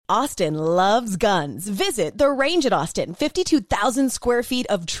Austin loves guns. Visit The Range at Austin. 52,000 square feet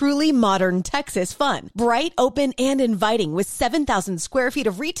of truly modern Texas fun. Bright, open, and inviting with 7,000 square feet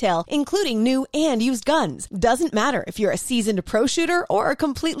of retail, including new and used guns. Doesn't matter if you're a seasoned pro shooter or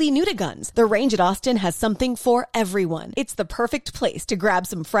completely new to guns. The Range at Austin has something for everyone. It's the perfect place to grab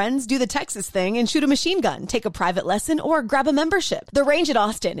some friends, do the Texas thing, and shoot a machine gun, take a private lesson, or grab a membership. The Range at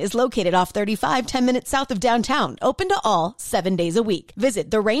Austin is located off 35, 10 minutes south of downtown, open to all 7 days a week. Visit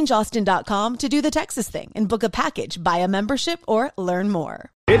therangeaustin.com to do the Texas thing and book a package, buy a membership, or learn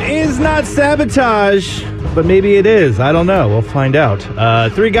more. It is not sabotage, but maybe it is. I don't know. We'll find out.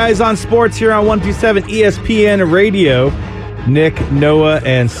 Three Guys on Sports here on 127 ESPN Radio. Nick, Noah,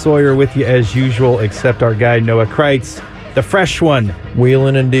 and Sawyer with you as usual, except our guy Noah Kreitz, the fresh one.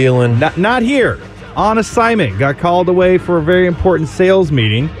 Wheeling and dealing. Not here. On assignment. Got called away for a very important sales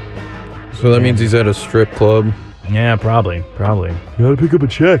meeting. So that means he's at a strip club. Yeah, probably. You gotta pick up a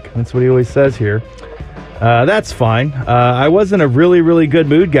check. That's what he always says here. That's fine. I was in a really, really good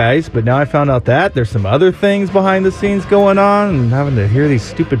mood, guys, but now I found out that there's some other things behind the scenes going on, and having to hear these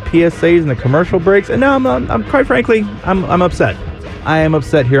stupid PSAs and the commercial breaks. And now I'm quite frankly, I'm upset. I am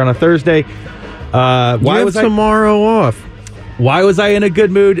upset here on a Thursday. Why was tomorrow off? Why was I in a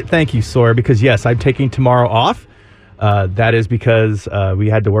good mood? Thank you, Sawyer, because yes, I'm taking tomorrow off. That is because we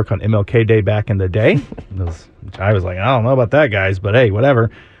had to work on MLK Day back in the day. I was like, I don't know about that, guys, but hey,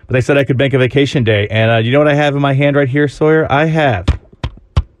 whatever. But they said I could bank a vacation day. And you know what I have in my hand right here, Sawyer? I have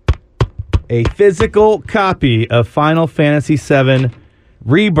a physical copy of Final Fantasy VII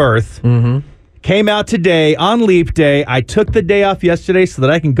Rebirth. Mm-hmm. Came out today on Leap Day. I took the day off yesterday so that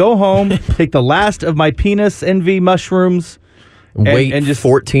I can go home, take the last of my penis envy mushrooms. Wait and just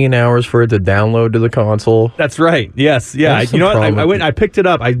 14 hours for it to download to the console. That's right. Yes. Yeah. You know what? I went. I picked it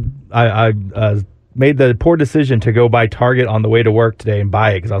up. I made the poor decision to go by Target on the way to work today and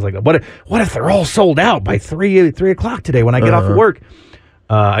buy it because I was like, what if they're all sold out by 3 o'clock today when I get off of work?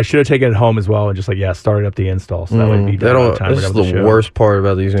 I should have taken it home as well and just started up the install so that would be done on time. This is the worst part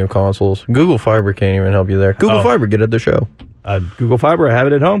about these new consoles. Google Fiber can't even help you there. Google Fiber, get at the show. Google Fiber, I have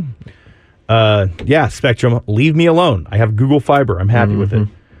it at home. Spectrum, leave me alone. I have Google Fiber. I'm happy with it.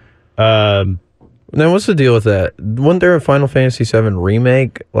 Now, what's the deal with that? Wasn't there a Final Fantasy VII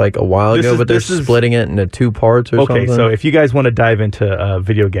remake a while ago, but they're splitting it into two parts or something? Okay, so if you guys want to dive into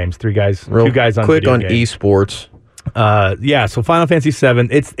video games, two guys on video games. Quick on esports. So Final Fantasy VII,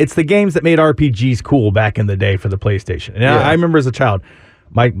 it's the games that made RPGs cool back in the day for the PlayStation. And I remember as a child,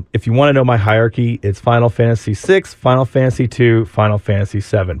 if you want to know my hierarchy, it's Final Fantasy VI, Final Fantasy II, Final Fantasy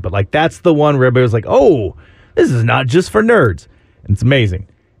VII. But that's the one where everybody was like, oh, this is not just for nerds. And it's amazing.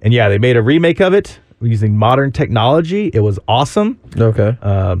 And they made a remake of it using modern technology. It was awesome. Okay.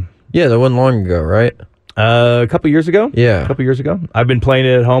 That wasn't long ago, right? A couple years ago. Yeah. A couple years ago. I've been playing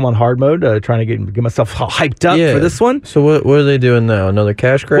it at home on hard mode, trying to get myself hyped up for this one. So what are they doing now? Another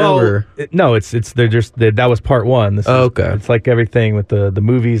cash grab? No, that was part one. Okay. It's like everything with the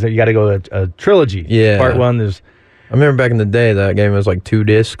movies that you got to go a trilogy. Yeah. Part one, I remember back in the day that game was 2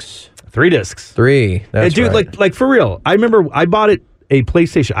 discs. 3 discs. 3. That's right. Dude, for real. I remember I bought it. A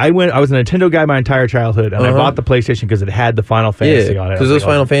PlayStation. I was a Nintendo guy my entire childhood, and I bought the PlayStation because it had the Final Fantasy on it. Because those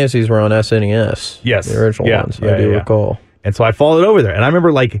Final Fantasies were on SNES. Yes. The original ones, I do recall. And so I followed over there. And I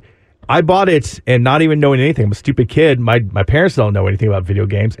remember, I bought it and not even knowing anything. I'm a stupid kid. My parents don't know anything about video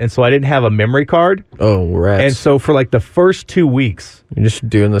games, and so I didn't have a memory card. Oh, rats. And so for, the first 2 weeks... You're just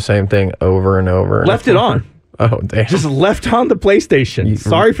doing the same thing over and over. Left it on. Oh, damn. Just left on the PlayStation.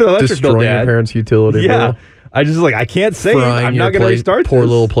 Sorry for the electric bill, Dad. Destroying your parents' utility, bro. I just I can't save. I'm not going to restart poor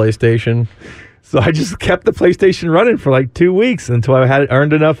little PlayStation. So I just kept the PlayStation running for 2 weeks until I had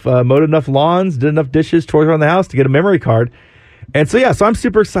earned enough, mowed enough lawns, did enough dishes, chores around the house to get a memory card. And so, so I'm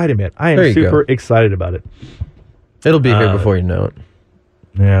super excited, man. I am super excited about it. It'll be here before you know it.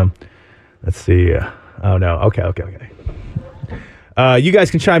 Yeah. Let's see. Oh, no. Okay. You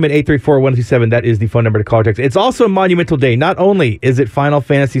guys can chime in 834-127. That is the phone number to call or text. It's also a monumental day. Not only is it Final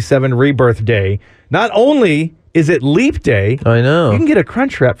Fantasy VII Rebirth Day, not only is it Leap Day. I know. You can get a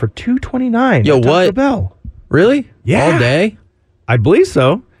Crunch Wrap for $2.29. Yo, what? Taco Bell. Really? Yeah. All day? I believe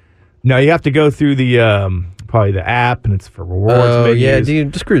so. No, you have to go through the probably the app, and it's for rewards. Oh, yeah,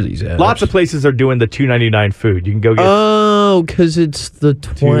 dude. Screw these apps. Lots of places are doing the $2.99 food. You can go get. Oh, because it's the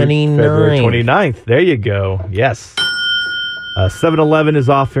 29th. February 29th. There you go. Yes. 7-Eleven is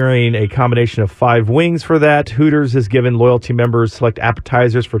offering a combination of 5 wings for that. Hooters has given loyalty members select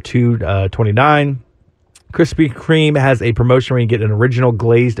appetizers for $2.29. Krispy Kreme has a promotion where you get an original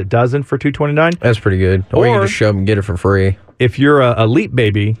glazed dozen for $2.29. That's pretty good. Or you can just show them and get it for free. If you're a Leap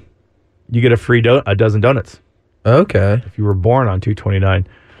baby, you get a free a dozen donuts. Okay. If you were born on $2.29.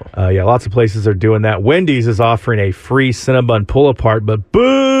 Yeah, lots of places are doing that. Wendy's is offering a free Cinnabon pull-apart, but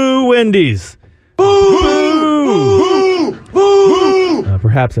boo, Wendy's. Boo!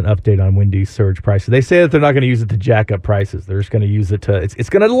 Perhaps an update on Wendy's surge prices. They say that they're not going to use it to jack up prices. They're just going to use it to, it's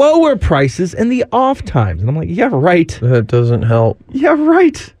going to lower prices in the off times. And I'm like, yeah, right. That doesn't help. Yeah,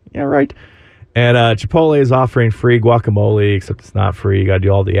 right. Yeah, right. And Chipotle is offering free guacamole, except it's not free. You got to do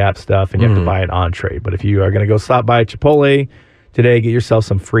all the app stuff, and you have to buy an entree. But if you are going to go stop by Chipotle today, get yourself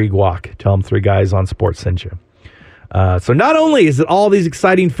some free guac. Tell them 3 Guys on Sports sent you. So not only is it all these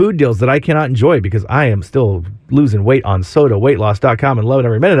exciting food deals that I cannot enjoy because I am still losing weight on soda, weightloss.com, and loving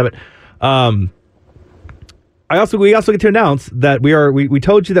every minute of it. We also get to announce that we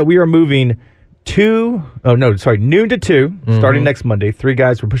told you that we are moving noon to 2, starting next Monday. 3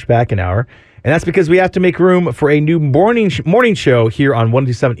 Guys were pushed back an hour. And that's because we have to make room for a new morning show here on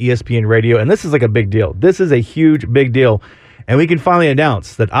 127 ESPN Radio. And this is like a big deal. This is a huge, big deal. And we can finally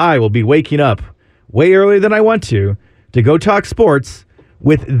announce that I will be waking up way earlier than I want to go talk sports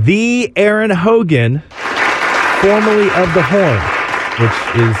with the Aaron Hogan, formerly of the Horn, which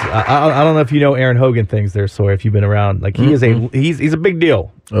is, I don't know if you know Aaron Hogan things there, Sawyer, if you've been around. Like, he is he's a big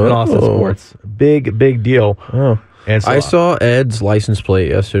deal in Austin sports. Big deal. Oh. And so, I saw Ed's license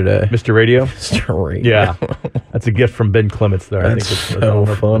plate yesterday. Mr. Radio? Mr. Radio. Yeah. That's a gift from Ben Clements there. That's so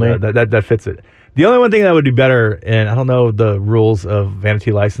funny. That fits it. The only one thing that would do better, and I don't know the rules of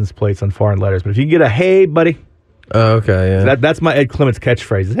vanity license plates on foreign letters, but if you can get a "Hey, buddy," okay, yeah, that's my Ed Clements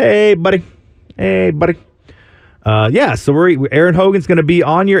catchphrase. Hey, buddy. Hey, buddy. So Aaron Hogan's going to be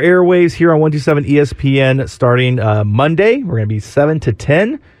on your airwaves here on 127 ESPN starting Monday. We're going to be 7 to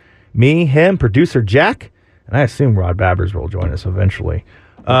 10. Me, him, producer Jack, and I assume Rod Babbers will join us eventually.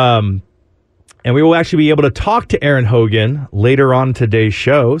 And we will actually be able to talk to Aaron Hogan later on today's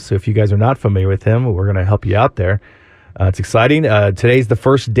show. So if you guys are not familiar with him, we're going to help you out there. It's exciting. Today's the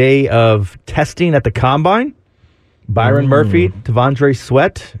first day of testing at the Combine. Byron Murphy, T'Vondre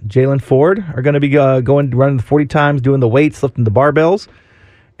Sweat, Jalen Ford are going to be running the 40 times, doing the weights, lifting the barbells.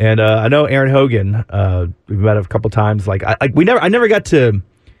 And I know Aaron Hogan. We've met a couple times. I never got to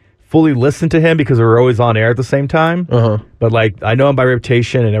fully listen to him because we were always on air at the same time. But I know him by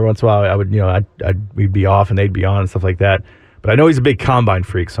reputation, and every once in a while I would, we'd be off and they'd be on and stuff like that. But I know he's a big Combine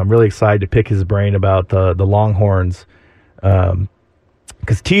freak, so I'm really excited to pick his brain about the Longhorns.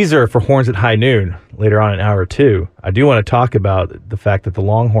 Because teaser for Horns at High Noon later on in hour 2, I do want to talk about the fact that the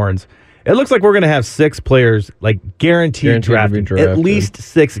Longhorns, it looks like we're going to have 6 players guaranteed drafted. At least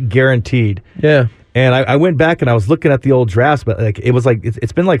 6 guaranteed. Yeah. And I went back and I was looking at the old drafts, but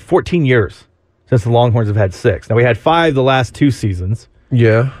it's been 14 years since the Longhorns have had 6. Now we had 5 the last 2 seasons.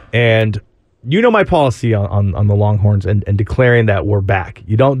 Yeah. And you know my policy on the Longhorns and declaring that we're back.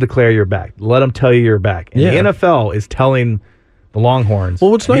 You don't declare you're back. Let them tell you you're back. And the NFL is telling the Longhorns,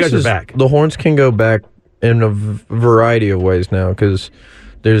 well, what's nice is back. The Horns can go back in a variety of ways now because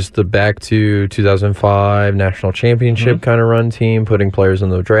there's the back to 2005 national championship kind of run team, putting players in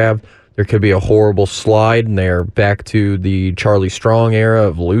the draft. There could be a horrible slide, and they're back to the Charlie Strong era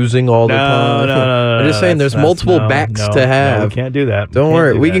of losing all the time. No. I'm just saying there's multiple backs to have. No, we can't do that. Don't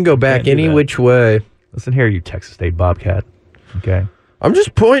worry. We can go back any which way. Listen here, you Texas State Bobcat. Okay? I'm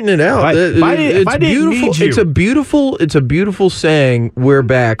just pointing it out. It's beautiful. It's a beautiful saying, we're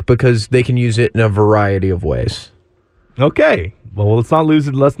back, because they can use it in a variety of ways. Okay. Well, let's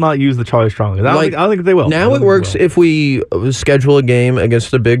not use the Charlie Strong. I don't think they will. Now it works if we schedule a game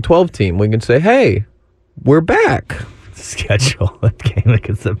against a Big 12 team. We can say, hey, we're back. Schedule a game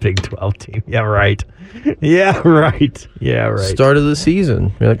against a Big 12 team. Yeah, right. Yeah, right. Start of the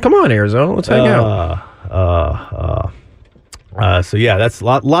season. You're like, come on, Arizona, let's hang out. So yeah, that's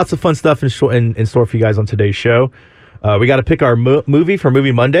lots of fun stuff in store for you guys on today's show. We got to pick our movie for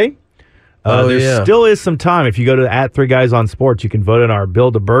Movie Monday. There still is some time. If you go to @3GuysOnSports, you can vote in our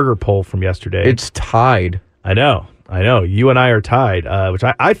Build a Burger poll from yesterday. It's tied. I know. You and I are tied, which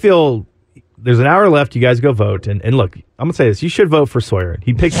I feel there's an hour left. You guys go vote. And look, I'm going to say this. You should vote for Sawyer.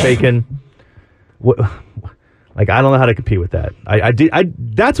 He picked bacon. I don't know how to compete with that.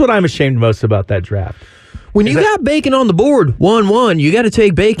 That's what I'm ashamed most about that draft. When you got bacon on the board, 1-1, you got to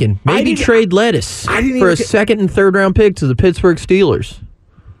take bacon. Maybe trade lettuce for a second and third round pick to the Pittsburgh Steelers.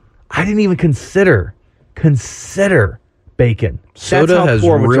 I didn't even consider bacon. Soda has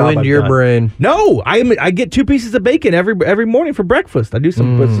ruined your brain. No, I get 2 pieces of bacon every morning for breakfast. I do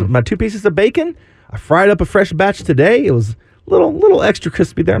my 2 pieces of bacon. I fried up a fresh batch today. It was little extra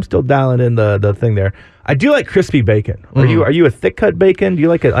crispy there. I'm still dialing in the thing there. I do like crispy bacon. Are you a thick cut bacon? Do you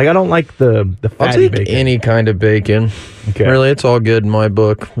like it? I don't like the fatty bacon. I'll take any kind of bacon. Okay. Really, it's all good in my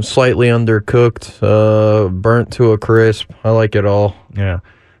book. Slightly undercooked, burnt to a crisp. I like it all. Yeah.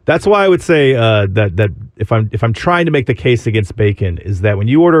 That's why I would say that if I'm trying to make the case against bacon, is that when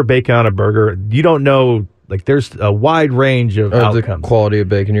you order bacon on a burger, you don't know, like, there's a wide range of outcomes. The quality of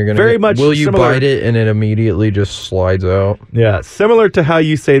bacon you're going to Very get. much Will you similar- bite it and it immediately just slides out? Yeah, similar to how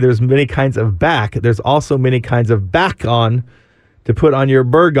you say there's many kinds of back, there's also many kinds of back on to put on your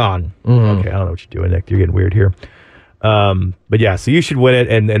burgon. Okay, I don't know what you're doing, Nick. You're getting weird here. But yeah, so you should win it,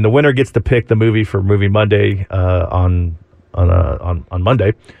 and the winner gets to pick the movie for Movie Monday on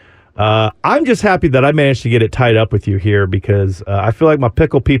Monday. I'm just happy that I managed to get it tied up with you here because I feel like my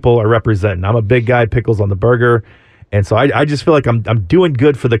pickle people are representing. I'm a big guy, pickles on the burger, and so I just feel like I'm doing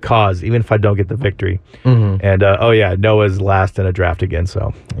good for the cause, even if I don't get the victory. And Noah's last in a draft again,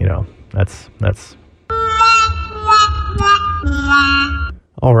 so that's.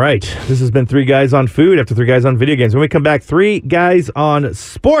 All right, this has been 3 Guys on Food after 3 Guys on Video Games. When we come back, 3 Guys on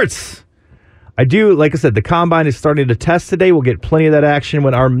Sports. Like I said, the Combine is starting to test today. We'll get plenty of that action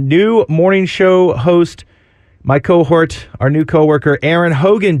when our new morning show host, my cohort, our new coworker, Aaron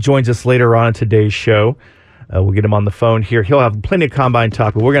Hogan, joins us later on in today's show. We'll get him on the phone here. He'll have plenty of Combine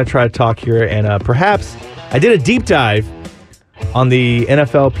talk, but we're going to try to talk here. And perhaps I did a deep dive on the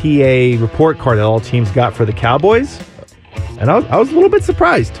NFLPA report card that all teams got for the Cowboys. And I was a little bit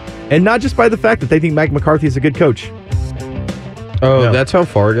surprised. And not just by the fact that they think Mike McCarthy is a good coach. Oh, No. That's how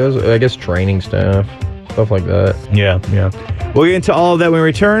far it goes? I guess training staff, stuff like that. Yeah. We'll get into all of that when we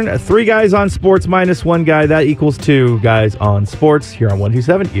return. 3 Guys on Sports minus 1 guy. That equals 2 Guys on Sports here on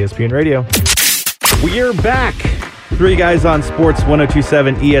 127 ESPN Radio. We're back. 3 Guys on Sports,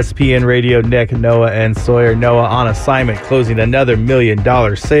 102.7 ESPN Radio. Nick, Noah, and Sawyer. Noah on assignment, closing another $1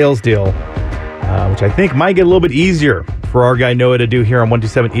 million sales deal, which I think might get a little bit easier for our guy Noah to do here on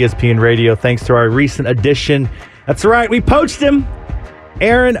 127 ESPN Radio, thanks to our recent addition. That's right, we poached him.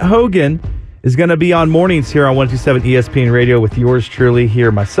 Aaron Hogan is going to be on mornings here on 127 ESPN Radio with yours truly here,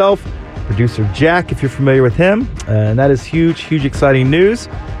 myself, producer Jack, if you're familiar with him. And that is huge, exciting news.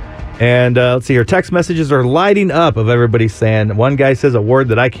 And let's see here. Text messages are lighting up of everybody saying, one guy says a word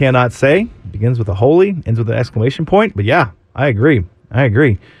that I cannot say. Begins with a holy, ends with an exclamation point. But yeah, I agree.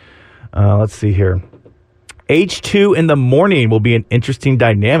 Let's see here. H2 in the morning will be an interesting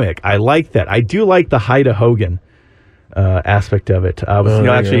dynamic. I like that. I do like the hi to Hogan aspect of it.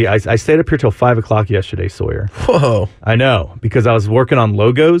 I stayed up here till 5 o'clock yesterday, Sawyer. Whoa. I know, because I was working on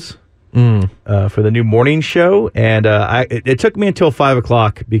logos for the new morning show, and it took me until 5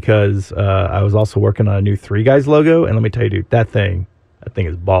 o'clock because I was also working on a new 3 Guys logo, and let me tell you, dude, that thing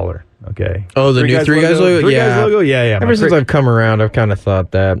is baller. Okay. Oh, the new 3 Guys logo? 3 Guys logo? Yeah. Ever since I've come around, I've kind of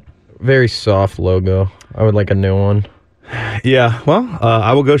thought that. Very soft logo. I would like a new one. Yeah, well,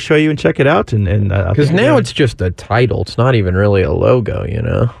 I will go show you and check it out. Because now it's just a title. It's not even really a logo,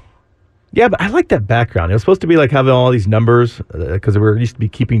 Yeah, but I like that background. It was supposed to be like having all these numbers because we used to be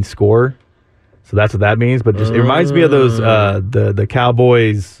keeping score. So that's what that means. But just it reminds me of those the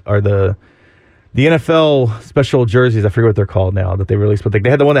Cowboys or the NFL special jerseys. I forget what they're called now that they released. But they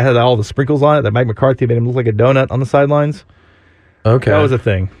had the one that had all the sprinkles on it that Mike McCarthy made him look like a donut on the sidelines. Okay. That was a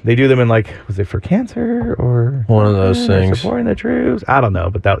thing. They do them in was it for cancer or one of those things? Supporting the troops. I don't know,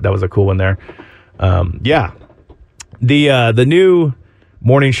 but that was a cool one there. Yeah. The new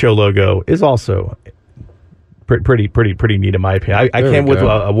morning show logo is also pretty neat in my opinion. I came with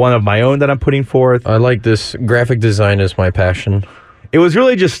one of my own that I'm putting forth. I like this. Graphic design is my passion. It was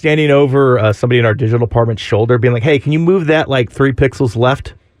really just standing over somebody in our digital department's shoulder, being like, "Hey, can you move that 3 pixels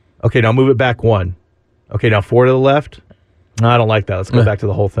left? Okay, now move it back 1. Okay, now 4 to the left. No, I don't like that. Let's go back to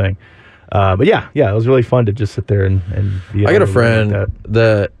the whole thing." But yeah, it was really fun to just sit there and be I got a friend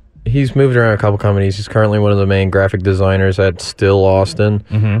that he's moved around a couple companies. He's currently one of the main graphic designers at Still Austin.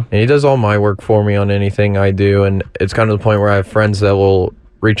 And he does all my work for me on anything I do. And it's kind of the point where I have friends that will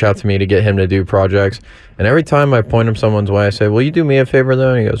reach out to me to get him to do projects. And every time I point him someone's way, I say, "Will you do me a favor,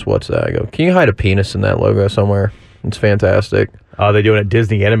 though?" And he goes, "What's that?" I go, "Can you hide a penis in that logo somewhere?" It's fantastic. Oh, they're doing it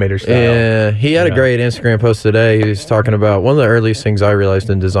Disney animator style. Yeah, he had a great Instagram post today. He's talking about one of the earliest things I realized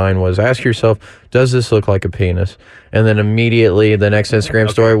in design was ask yourself, does this look like a penis? And then immediately the next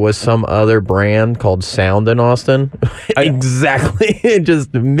Instagram story was some other brand called Sound in Austin. Exactly. It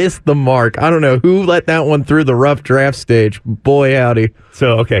just missed the mark. I don't know who let that one through the rough draft stage. Boy, howdy.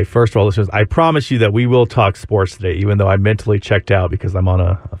 So, okay, first of all, listeners, I promise you that we will talk sports today, even though I mentally checked out because I'm on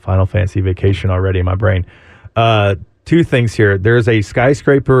a Final Fantasy vacation already in my brain. 2 things here. There's a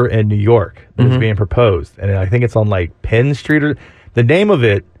skyscraper in New York that's being proposed, and I think it's on Penn Street. The name of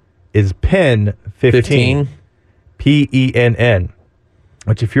it is Penn 15. Penn.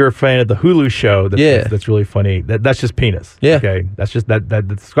 Which, if you're a fan of the Hulu show, that's really funny. That's just penis. Yeah. Okay. That's just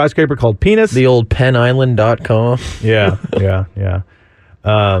that skyscraper called Penis. The old PennIsland.com. Yeah.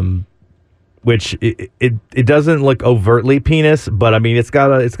 which it doesn't look overtly penis, but I mean it's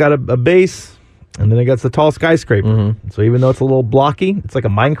got a base, and then it got the tall skyscraper. Mm-hmm. So even though it's a little blocky, it's like a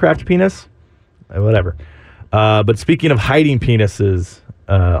Minecraft penis. Whatever. But speaking of hiding penises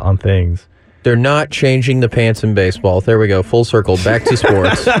on things, they're not changing the pants in baseball. There we go. Full circle. Back to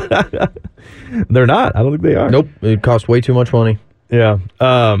sports. They're not. I don't think they are. Nope. It costs way too much money. Yeah.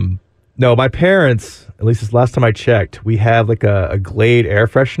 No, my parents, at least this last time I checked, we have like a Glade air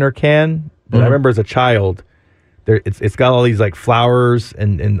freshener can that I remember as a child. It's got all these like flowers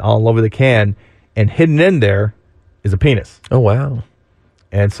and all over the can, and hidden in there is a penis. Oh, wow.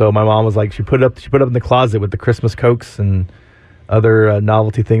 And so my mom was like, she put it up in the closet with the Christmas Cokes and other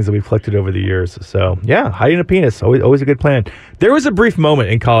novelty things that we've collected over the years. So yeah, hiding a penis, always a good plan. There was a brief moment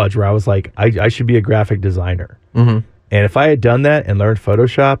in college where I was like, I should be a graphic designer. Mm-hmm. And if I had done that and learned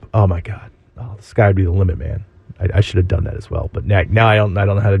Photoshop, oh my God, the sky would be the limit, man. I should have done that as well. But now I don't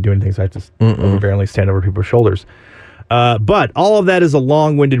know how to do anything, so I have to overbearingly stand over people's shoulders. But all of that is a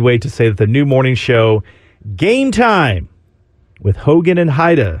long-winded way to say that the new morning show, Game Time, with Hogan and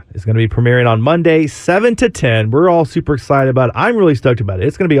Haida, is going to be premiering on Monday, 7 to 10. We're all super excited about it. I'm really stoked about it.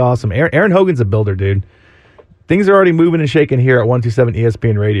 It's going to be awesome. Aaron Hogan's a builder, dude. Things are already moving and shaking here at 127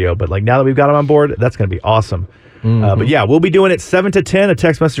 ESPN Radio, but like now that we've got him on board, that's going to be awesome. Mm-hmm. But yeah, we'll be doing it 7 to 10. A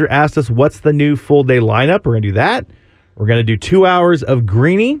text messenger asked us, what's the new full day lineup? We're going to do that. We're going to do 2 hours of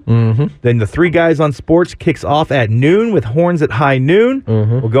Greeny. Mm-hmm. Then the Three Guys on Sports kicks off at noon with Horns at high noon.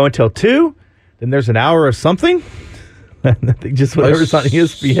 Mm-hmm. We'll go until 2. Then there's an hour of something. I think just whatever's on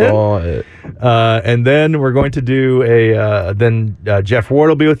ESPN. Saw it. And then we're going to do Jeff Ward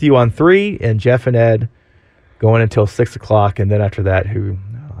will be with you on 3, and Jeff and Ed going until 6 o'clock. And then after that, I've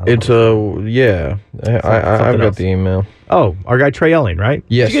got the email. Oh, our guy Trey Elling, right?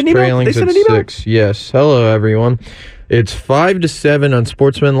 Yes, Trey Elling's at 6. Yes. Hello, everyone. It's 5 to 7 on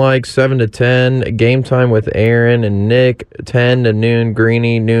Sportsmanlike, 7 to 10, Game Time with Aaron and Nick, 10 to noon,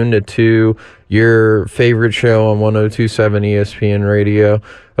 Greeny, noon to 2, your favorite show on 102.7 ESPN Radio,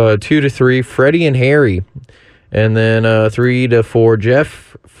 2 to 3, Freddie and Harry, and then 3 to 4,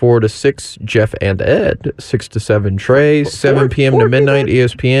 Jeff, 4 to 6, Jeff and Ed, 6 to 7, Trey, 7 p.m. to midnight,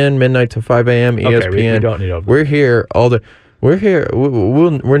 ESPN, midnight to 5 a.m., ESPN. Okay, we don't need over. We're here we're here.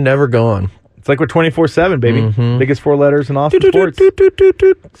 We're never gone. It's like we're 24/7, baby. Mm-hmm. Biggest 4 letters in Austin sports.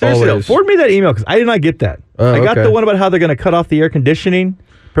 Seriously, though, forward me that email because I did not get that. I got the one about how they're going to cut off the air conditioning.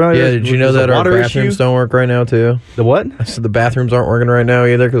 Did you know that our bathrooms don't work right now, too? The what? I said the bathrooms aren't working right now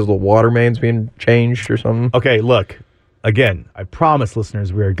either because the water main's being changed or something. Okay, look. Again, I promise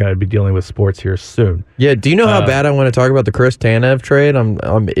listeners we are going to be dealing with sports here soon. Yeah, do you know how bad I want to talk about the Chris Tanev trade?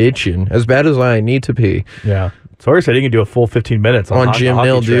 I'm itching. As bad as I need to be. Yeah. Sawyer said he can do a full 15 minutes on Jim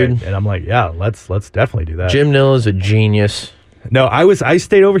Nill, dude. And I'm like, yeah, let's definitely do that. Jim Nill is a genius. No, I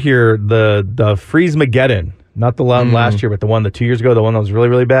stayed over here, the Freeze-Mageddon, not the one last year, but the one 2 years ago, the one that was really,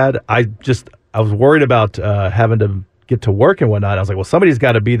 really bad. I was worried about having to get to work and whatnot. I was like, well, somebody's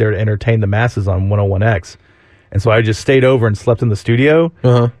got to be there to entertain the masses on 101X. And so I just stayed over and slept in the studio.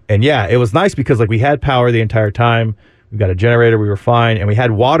 Uh-huh. And yeah, it was nice because like we had power the entire time. We got a generator. We were fine. And we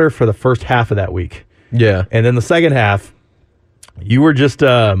had water for the first half of that week. Yeah. And then the second half, you were just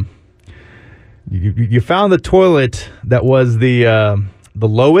you found the toilet that was the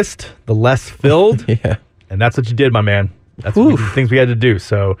lowest, the less filled. Yeah. And that's what you did, my man. That's the things we had to do.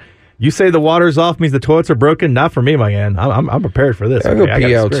 So you say the water's off means the toilets are broken? Not for me, my man. I'm prepared for this. I'll go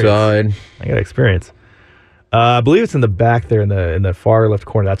pee outside. I got experience. I believe it's in the back there in the far left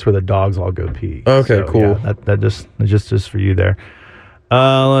corner. That's where the dogs all go pee. Okay, so, cool. Yeah, that just for you there.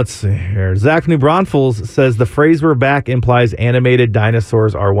 Let's see here. Zach New Braunfels says the phrase "we're back" implies animated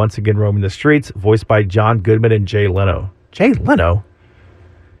dinosaurs are once again roaming the streets, voiced by John Goodman and Jay Leno. Jay Leno?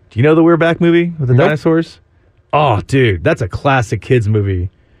 Do you know the "We're Back" movie with the dinosaurs? Oh, dude, that's a classic kids movie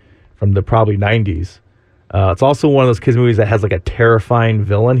from the probably 90s. It's also one of those kids movies that has like a terrifying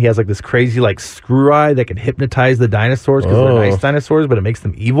villain. He has like this crazy like screw eye that can hypnotize the dinosaurs because they're nice dinosaurs, but it makes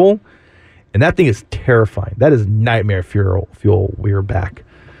them evil. And that thing is terrifying. That is nightmare fuel. We're back.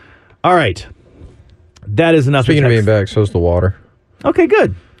 All right. That is enough. Speaking of being back, so's the water. Okay,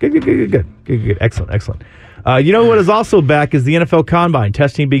 good. Good. Excellent. You know what is also back is the NFL Combine.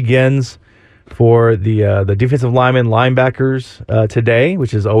 Testing begins for the defensive linebackers today,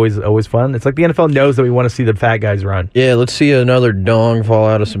 which is always fun. It's like the NFL knows that we want to see the fat guys run. Yeah, let's see another dong fall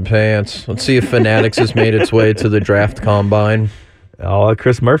out of some pants. Let's see if Fanatics has made its way to the draft combine. Oh,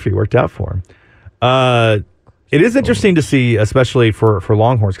 Chris Murphy worked out for him. It is interesting to see, especially for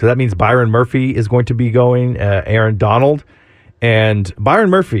Longhorns, because that means Byron Murphy is going to be going, Aaron Donald. And Byron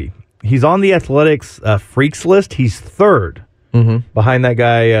Murphy, he's on the Athletics freaks list. He's third behind that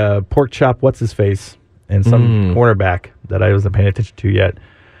guy, Pork Chop, what's his face, and some cornerback that I wasn't paying attention to yet.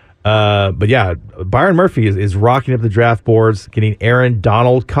 But yeah, Byron Murphy is rocking up the draft boards, getting Aaron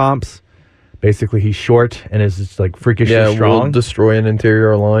Donald comps. Basically, he's short and is just like freakishly strong. Will destroy an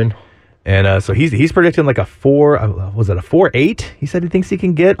interior line. And so he's predicting like a 4.8? He said he thinks he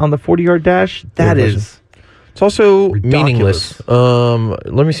can get on the 40-yard dash. That is. It's also ridiculous. meaningless.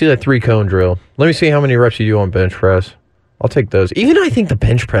 Let me see that 3-cone drill. Let me see how many reps you do on bench press. I'll take those. Even I think the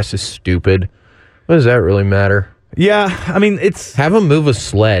bench press is stupid. What does that really matter? Yeah, I mean, it's... Have him move a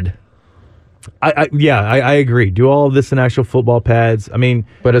sled. I agree. Do all of this in actual football pads. I mean...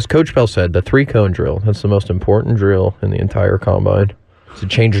 But as Coach Bell said, the 3-cone drill, that's the most important drill in the entire combine. To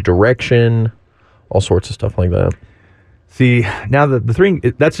change direction, all sorts of stuff like that. See, now the 3,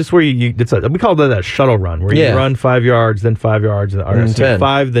 that's just where we call that a shuttle run, where you run 5 yards, then 5 yards, or then 10.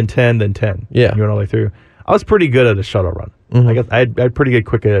 5, then 10, then 10. Yeah. You went all the way through. I was pretty good at a shuttle run. I guess I had pretty good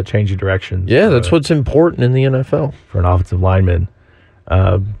quick change of directions. Yeah, that's what's important in the NFL. For an offensive lineman.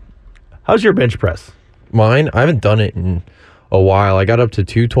 How's your bench press? Mine? I haven't done it in a while. I got up to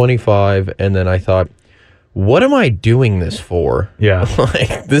 225, and then I thought, what am I doing this for? Yeah.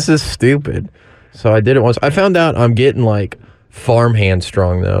 Like, this is stupid. So I did it once. I found out I'm getting, like, farmhand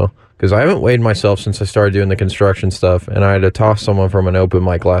strong, though, because I haven't weighed myself since I started doing the construction stuff, and I had to toss someone from an open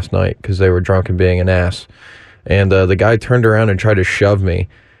mic last night because they were drunk and being an ass. And the guy turned around and tried to shove me,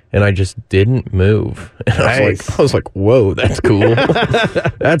 and I just didn't move. And Nice. I was like, whoa, that's cool.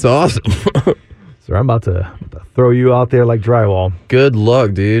 That's awesome. So I'm about to throw you out there like drywall. Good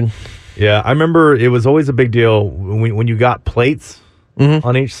luck, dude. Yeah, I remember it was always a big deal when you got plates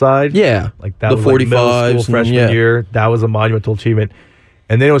on each side. Yeah. Like that The was like 45s middle school, freshman year. That was a monumental achievement.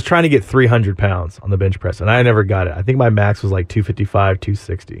 And then it was trying to get 300 pounds on the bench press, and I never got it. I think my max was like 255,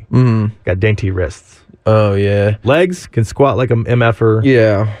 260. Got dainty wrists. Oh, yeah. Legs can squat like an MFer.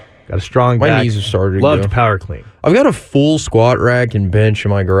 Yeah. Got a strong My back. knees are starting to Loved go. power clean. I've got a full squat rack and bench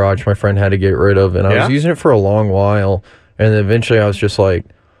in my garage my friend had to get rid of, and I was using it for a long while, and then eventually I was just like,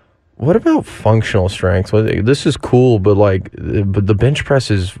 what about functional strength? This is cool, but like, but the bench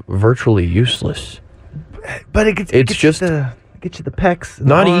press is virtually useless. But it gets you the pecs. And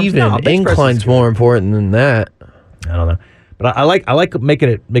Not the arms. even. No, bench press is Incline's good. more important than that. I don't know. But I like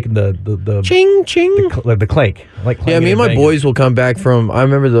making the Ching, ching. the clank. I like Yeah, me and my boys will come back from. I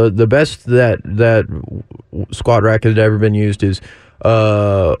remember the best that squat rack has ever been used is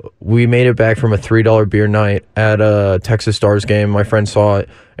we made it back from a $3 beer night at a Texas Stars game. My friend saw it,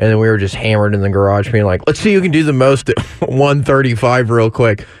 and then we were just hammered in the garage, being like, "Let's see who can do the most at 135 real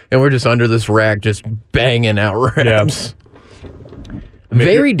quick." And we're just under this rack, just banging out reps. I mean,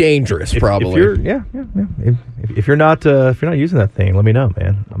 very dangerous, probably. If you're not using that thing, let me know,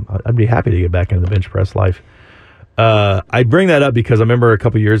 man. I'd be happy to get back into the bench press life. I bring that up because I remember a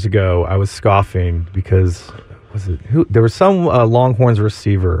couple years ago I was scoffing because there was some Longhorns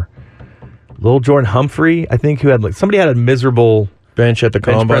receiver, Lil Jordan Humphrey, I think, who had somebody had a miserable bench at the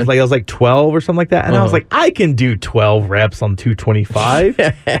bench combine. press, like it was like 12 or something like that, and I was like, I can do 12 reps on 225.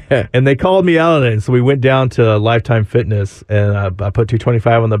 And they called me out on it, and so we went down to Lifetime Fitness, and I put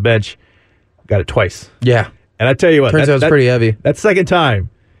 225 on the bench, got it twice. Yeah. And I tell you what, Turns out it's pretty heavy. That second time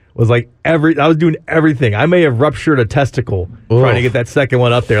was like I was doing everything. I may have ruptured a testicle trying to get that second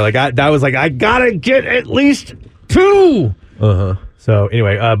one up there. Like I gotta get at least 2. So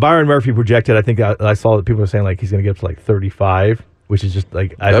anyway, Byron Murphy projected. I think I saw that people were saying like he's gonna get up to like 35, which is just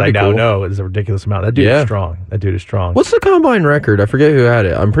like, as I now know, is a ridiculous amount. That dude is strong. That dude is strong. What's the combine record? I forget who had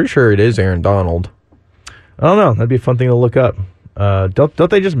it. I'm pretty sure it is Aaron Donald. I don't know. That'd be a fun thing to look up. Don't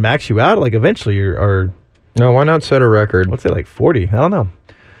they just max you out like eventually or no? Why not set a record? Let's say like 40. I don't know.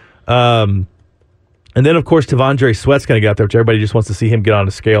 And then of course Tavondre Sweat's gonna get out there, which everybody just wants to see him get on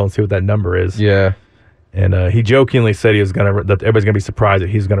a scale and see what that number is. Yeah. And he jokingly said that everybody's gonna be surprised that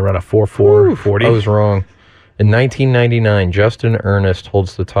he's gonna run a 4.4 40. I was wrong. In 1999, Justin Ernest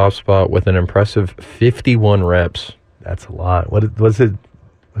holds the top spot with an impressive 51 reps. That's a lot. What was it?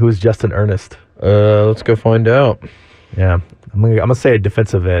 Who is Justin Ernest? Let's go find out. Yeah, I'm gonna say a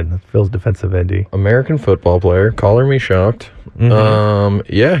defensive end. It feels defensive endy. American football player. Color me shocked.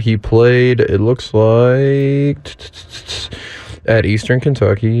 Yeah, he played. It looks like at Eastern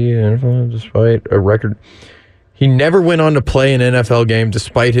Kentucky, despite a record. He never went on to play an NFL game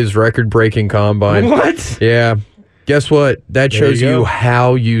despite his record-breaking combine. What? Yeah. Guess what? That shows you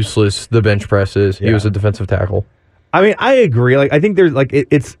how useless the bench press is. Yeah. He was a defensive tackle. I mean, I agree. Like, I think there's like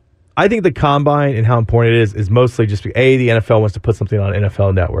it's. I think the combine and how important it is mostly just the NFL wants to put something on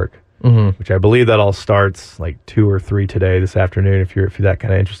NFL Network, which I believe that all starts like 2 or 3 today this afternoon. If you're that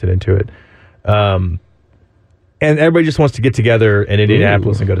kind of interested into it, And everybody just wants to get together in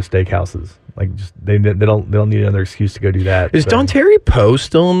Indianapolis and go to steakhouses. Like, just they don't need another excuse to go do that. Is Dontari Poe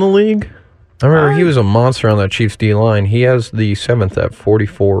still in the league? I remember he was a monster on that Chiefs D line. He has the 7th at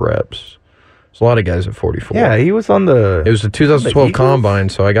 44 reps. There's a lot of guys at 44. Yeah, he was on the. It was the 2012 Combine,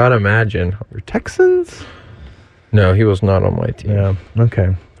 so I gotta imagine. Texans? No, he was not on my team. Yeah.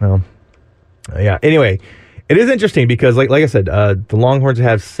 Okay. Well. Yeah. Anyway, it is interesting because, like I said, the Longhorns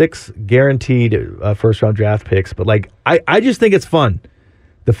have 6 guaranteed first-round draft picks. But I just think it's fun,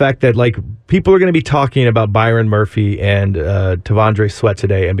 the fact that people are going to be talking about Byron Murphy and Tavondre Sweat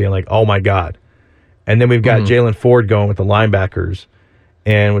today and being like, "Oh my God!" And then we've got Jalen Ford going with the linebackers,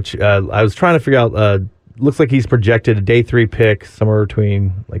 and which I was trying to figure out. Looks like he's projected a day 3 pick, somewhere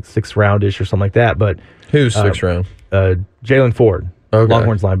between 6th roundish or something like that. But who's 6th round? Jalen Ford,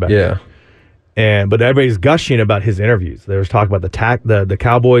 Longhorns linebacker. Yeah. But everybody's gushing about his interviews. There was talk about the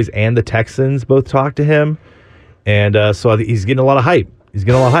Cowboys and the Texans both talked to him, and so he's getting a lot of hype.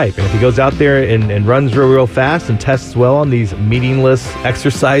 And if he goes out there and runs real fast and tests well on these meaningless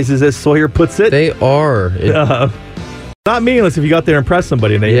exercises, as Sawyer puts it, they are not meaningless if you go out there and impress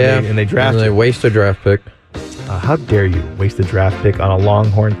somebody and they draft. And they waste a draft pick. How dare you waste a draft pick on a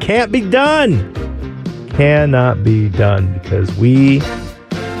Longhorn? Can't be done. Cannot be done because we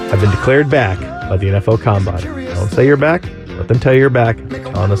have been declared back by the NFL Combine. Don't say you're back. Let them tell you you're back.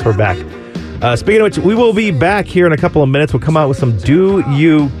 Telling us we're back. Speaking of which, we will be back here in a couple of minutes. We'll come out with some Do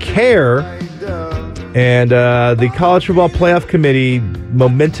You Care? And the College Football Playoff Committee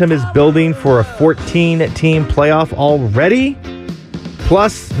momentum is building for a 14-team playoff already.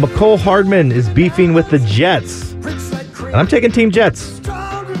 Plus, McCole Hardman is beefing with the Jets. And I'm taking Team Jets.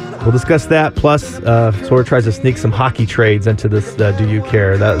 We'll discuss that. Plus, Sawyer tries to sneak some hockey trades into this Do You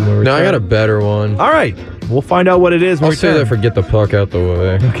Care? No, I got a better one. All right. We'll find out what it is. I'll say that for Get the Puck Out the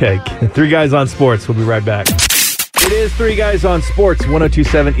Way. Okay. 3 Guys on Sports. We'll be right back. It is 3 Guys on Sports,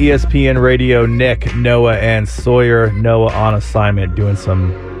 102.7 ESPN Radio. Nick, Noah, and Sawyer. Noah on assignment doing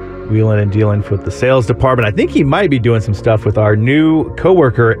some wheeling and dealing with the sales department. I think he might be doing some stuff with our new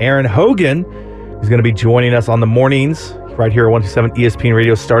coworker, Aaron Hogan, who's going to be joining us on the mornings right here at 102.7 ESPN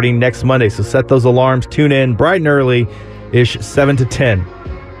Radio starting next Monday. So set those alarms. Tune in bright and early-ish, 7 to 10.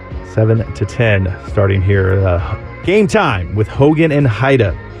 7 to 10 starting here. Game time with Hogan and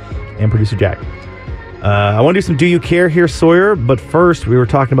Haida and producer Jack. I want to do some Do You Care here, Sawyer, but first we were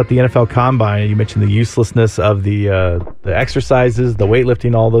talking about the NFL Combine, and you mentioned the uselessness of the exercises, the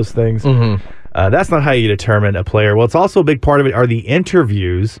weightlifting, all those things. That's not how you determine a player. Well, it's also a big part of it are the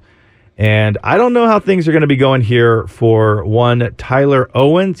interviews, and I don't know how things are going to be going here for one Tyler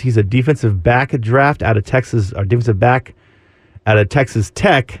Owens. He's a defensive back draft out of Texas, or defensive back out of Texas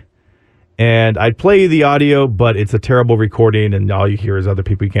Tech. And I'd play you the audio, but it's a terrible recording, and all you hear is other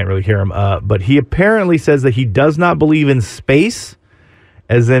people. You can't really hear him. But he apparently says that he does not believe in space,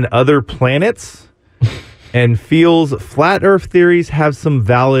 as in other planets, and feels flat Earth theories have some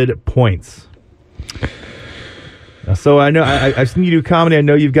valid points. So I know I've seen you do comedy. I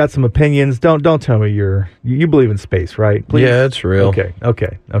know you've got some opinions. Don't tell me you believe in space, right? Please? Yeah, it's real.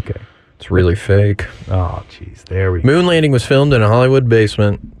 Okay. It's really fake. Oh, jeez. There we go. Moon landing was filmed in a Hollywood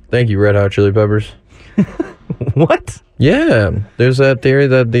basement. Thank you, Red Hot Chili Peppers. What? Yeah, there's that theory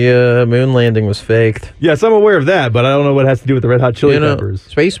that the moon landing was faked. Yes, I'm aware of that, but I don't know what it has to do with the Red Hot Chili Peppers.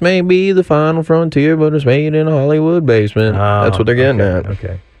 Space may be the final frontier, but it's made in a Hollywood basement. That's what they're getting at.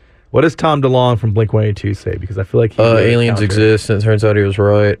 Okay. What does Tom DeLonge from Blink-182 say? Because I feel like aliens exist, and it turns out he was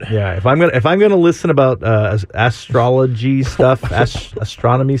right. Yeah, if I'm gonna listen about astrology stuff,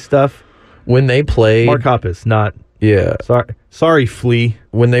 astronomy stuff, when they played Mark Hoppus, not sorry, Flea.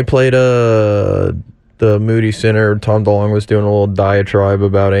 When they played the Moody Center, Tom DeLonge was doing a little diatribe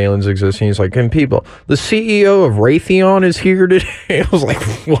about aliens existing. He's like, "And people, the CEO of Raytheon is here today." I was like,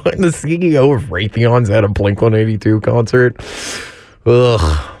 "What? The CEO of Raytheon's at a Blink-182 concert?"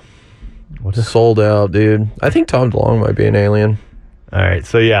 Ugh. What a sold out, dude. I think Tom DeLonge might be an alien. All right,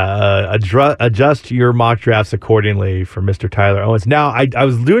 so adjust your mock drafts accordingly for Mr. Tyler Owens. Now, I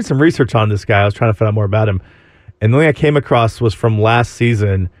was doing some research on this guy. I was trying to find out more about him. And the thing I came across was from last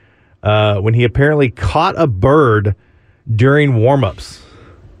season when he apparently caught a bird during warm-ups.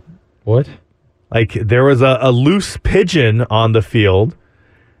 What? Like, there was a loose pigeon on the field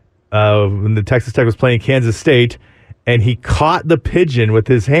when the Texas Tech was playing Kansas State, and he caught the pigeon with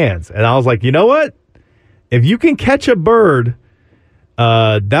his hands. And I was like, you know what? If you can catch a bird,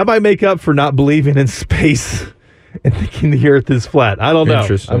 that might make up for not believing in space and thinking the earth is flat. I don't know.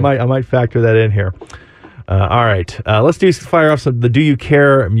 Interesting. I might factor that in here. All right. Let's fire off the Do You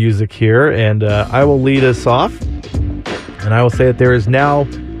Care music here, and I will lead us off. And I will say that there is now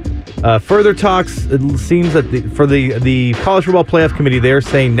Further talks, it seems that for the College Football Playoff Committee, they're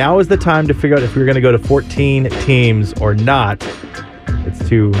saying now is the time to figure out if we're going to go to 14 teams or not. It's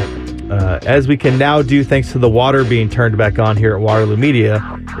to, as we can now do thanks to the water being turned back on here at Waterloo Media,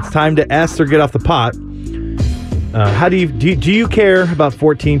 it's time to S or get off the pot. How do you care about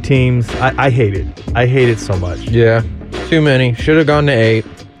 14 teams? I hate it. I hate it so much. Yeah, too many. Should have gone to 8.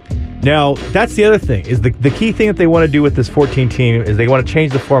 Now, that's the other thing, is the key thing that they want to do with this 14 team is they want to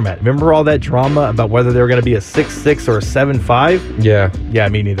change the format. Remember all that drama about whether they were going to be a 6-6 or a 7-5? Yeah. Yeah,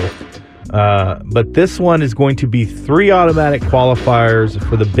 me neither. But this one is going to be 3 automatic qualifiers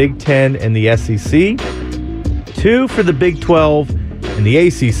for the Big Ten and the SEC, 2 for the Big 12 and the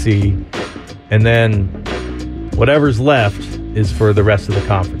ACC, and then whatever's left is for the rest of the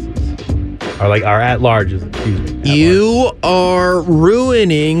conferences. Our at-larges, excuse me. You are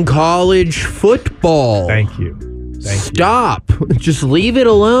ruining college football. Thank you. Stop. Just leave it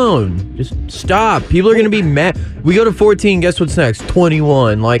alone. Just stop. People are going to be mad. We go to 14. Guess what's next?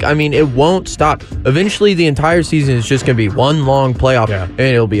 21. It won't stop. Eventually, the entire season is just going to be one long playoff, and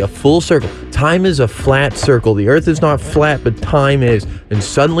it'll be a full circle. Time is a flat circle. The earth is not flat, but time is. And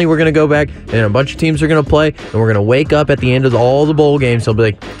suddenly, we're going to go back, and a bunch of teams are going to play, and we're going to wake up at the end of all the bowl games. They'll be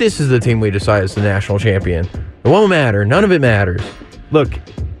like, this is the team we decide is the national champion. It won't matter. None of it matters. Look,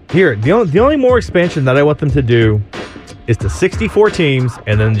 here, the only more expansion that I want them to do is to 64 teams,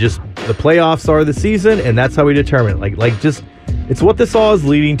 and then just the playoffs are the season, and that's how we determine it. It's what this all is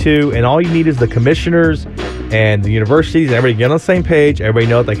leading to, and all you need is the commissioners and the universities and everybody get on the same page. Everybody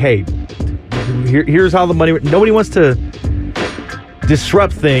know, hey, here's how the money. Nobody wants to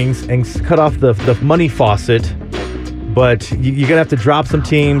disrupt things and cut off the money faucet, but you're gonna have to drop some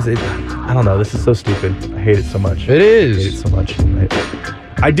teams. I don't know. This is so stupid. I hate it so much. It is. I hate it so much.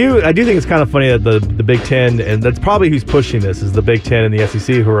 I do think it's kind of funny that the Big Ten, and that's probably who's pushing this, is the Big Ten and the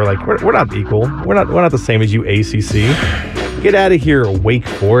SEC, who are like, we're not equal. We're not the same as you, ACC. Get out of here, Wake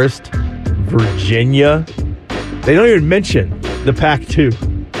Forest, Virginia. They don't even mention the Pac-2.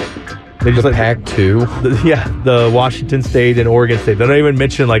 They just Pac-2. The Washington State and Oregon State. They don't even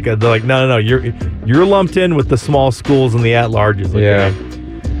mention they're like, no, you're lumped in with the small schools and the at-larges. Okay?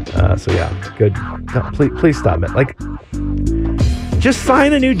 Yeah. So yeah, good. No, please stop it. Just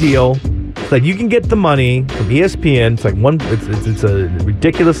sign a new deal so that you can get the money from ESPN. It's a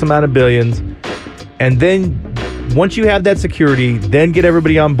ridiculous amount of billions. And then once you have that security, then get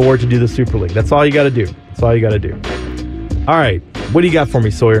everybody on board to do the Super League. That's all you got to do. All right. What do you got for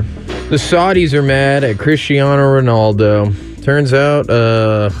me, Sawyer? The Saudis are mad at Cristiano Ronaldo. Turns out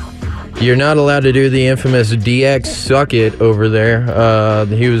you're not allowed to do the infamous DX suck it over there.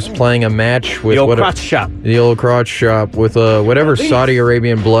 He was playing a match with the old crotch shop. The old crotch shop with whatever Saudi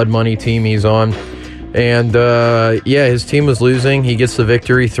Arabian blood money team he's on. And his team was losing. He gets the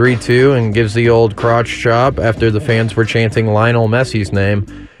victory 3-2 and gives the old crotch chop after the fans were chanting Lionel Messi's name.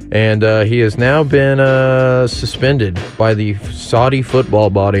 And he has now been suspended by the Saudi football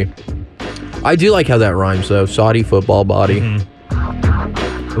body. I do like how that rhymes, though. Saudi football body. Mm-hmm.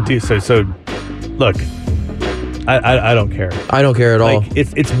 Well, dude, so look, I don't care. I don't care at all.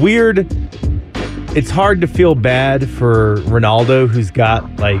 It's weird. It's hard to feel bad for Ronaldo, who's got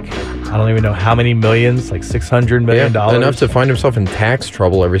I don't even know how many millions, $600 million. Enough to find himself in tax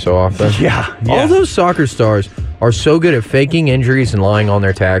trouble every so often. Yeah. All those soccer stars are so good at faking injuries and lying on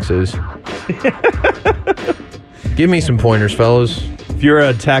their taxes. Give me some pointers, fellas. If you're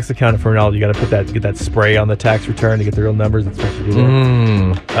a tax accountant for Ronaldo, you got to get that spray on the tax return to get the real numbers. That's what you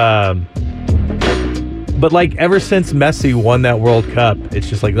do there. But ever since Messi won that World Cup, it's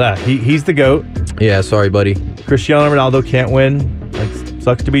just like that. He's the GOAT. Yeah, sorry, buddy. Cristiano Ronaldo can't win.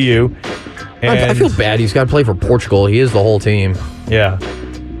 Sucks to be you. And I feel bad. He's got to play for Portugal. He is the whole team. Yeah.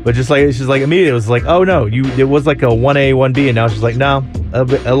 But it's just immediately it was oh no, it was a 1A, 1B, and now it's just no,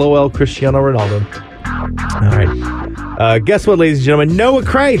 LOL Cristiano Ronaldo. All right. Guess what, ladies and gentlemen? Noah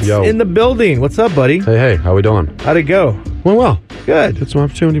Kreitz in the building. What's up, buddy? Hey, how we doing? How'd it go? Went well. Good. Get some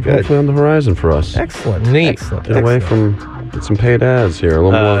opportunity hopefully on the horizon for us. Excellent. Neat. Excellent. Get away from get some paid ads here. A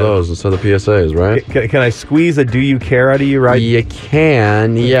little more of those instead of PSAs, right? Can I squeeze a do you care out of you, right? You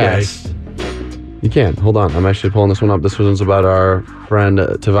can, yes. You can. Hold on. I'm actually pulling this one up. This one's about our friend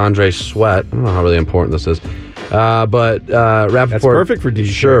Tavondre Sweat. I don't know how really important this is. But Rappaport... That's perfect for DJ.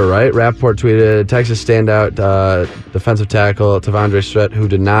 Sure, right? Rappaport tweeted, Texas standout defensive tackle Tavondre Sweat, who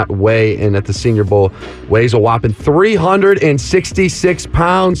did not weigh in at the Senior Bowl, weighs a whopping 366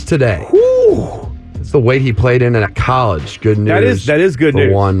 pounds today. Whew. That's the weight he played in at college. Good news. That is good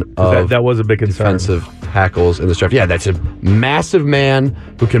news. One of that was a big concern. Defensive tackles in this draft. Yeah, that's a massive man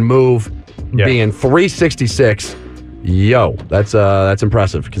who can move, being 366. Yo, that's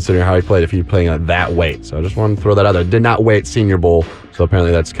impressive considering how he played if he's playing at that weight. So I just wanted to throw that out there. Did not weigh at Senior Bowl, so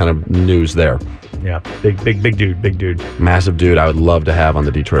apparently that's kind of news there. Yeah, big dude. Massive dude I would love to have on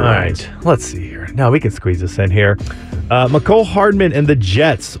the Detroit Lions. All right, let's see here. Now we can squeeze this in here. Mecole Hardman and the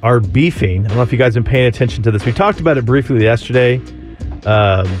Jets are beefing. I don't know if you guys have been paying attention to this. We talked about it briefly yesterday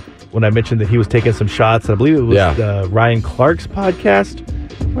when I mentioned that he was taking some shots. I believe it was Ryan Clark's podcast.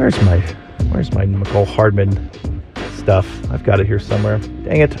 Where's my Mecole Hardman stuff? I've got it here somewhere.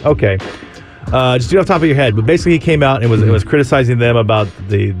 Dang it. Okay. Just do it off the top of your head. But basically he came out and was criticizing them about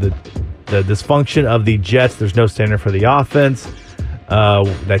the dysfunction of the Jets. There's no standard for the offense.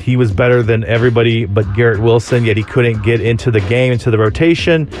 That he was better than everybody but Garrett Wilson, yet he couldn't get into the game, into the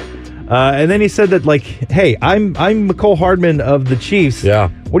rotation. And then he said that, like, hey, I'm Mecole Hardman of the Chiefs. Yeah.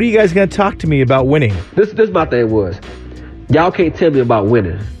 What are you guys going to talk to me about winning? This my thing was, y'all can't tell me about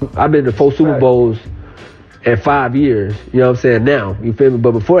winning. I've been to 4 Super Bowls in 5 years. You know what I'm saying? Now, you feel me?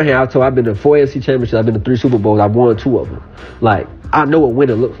 But beforehand, I've been to 4 AFC championships. I've been to 3 Super Bowls. I've won 2 of them. Like, I know what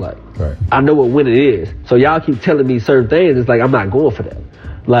winning looks like. Right. I know what winning is. So y'all keep telling me certain things. It's like I'm not going for that.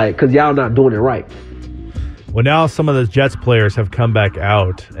 Like, because y'all not doing it right. Well, now some of the Jets players have come back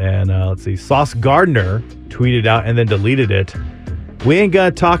out. And let's see. Sauce Gardner tweeted out and then deleted it. We ain't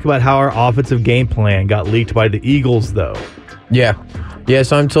going to talk about how our offensive game plan got leaked by the Eagles, though. Yeah.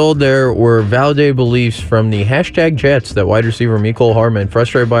 Yes, I'm told there were validated beliefs from the #Jets that wide receiver Mecole Hardman,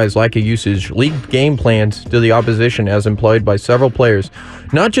 frustrated by his lack of usage, leaked game plans to the opposition as employed by several players.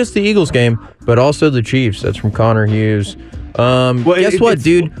 Not just the Eagles game, but also the Chiefs. That's from Connor Hughes. Guess what,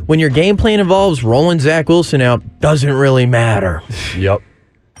 dude? When your game plan involves rolling Zach Wilson out, doesn't really matter. Yep.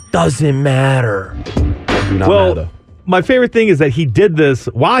 Doesn't matter. Do not matter. My favorite thing is that he did this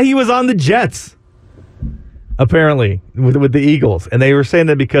while he was on the Jets. Apparently, with the Eagles. And they were saying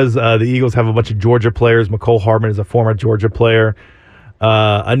that because the Eagles have a bunch of Georgia players. Mecole Hardman is a former Georgia player.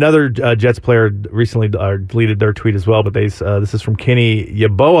 Another Jets player recently deleted their tweet as well, but this is from Kenny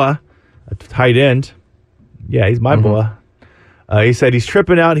Yeboah, a tight end. Yeah, he's my boy. He said he's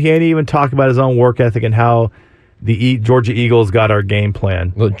tripping out. He ain't even talking about his own work ethic and how the Georgia Eagles got our game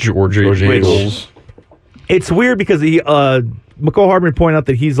plan. The Georgia Eagles. It's weird because Mecole Hardman pointed out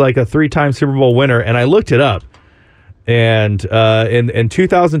that he's like a 3-time Super Bowl winner, and I looked it up. And in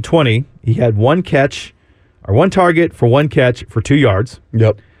 2020, he had one target for 1 catch for 2 yards.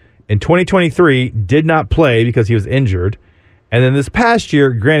 Yep. In 2023, did not play because he was injured. And then this past year,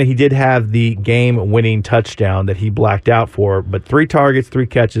 granted, he did have the game-winning touchdown that he blacked out for, but 3 targets, 3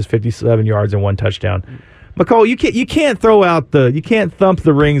 catches, 57 yards, and 1 touchdown. Mecole, you can't thump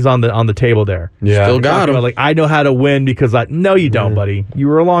the rings on the table there. Yeah, still got him. Like, I know how to win because no, you don't, buddy. You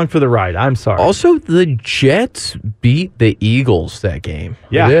were along for the ride. I'm sorry. Also, the Jets beat the Eagles that game.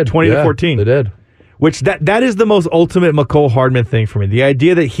 Yeah, they did. 20-14. They did. Which that is the most ultimate Mecole Hardman thing for me. The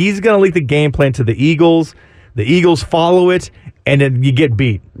idea that he's going to leak the game plan to the Eagles follow it, and then you get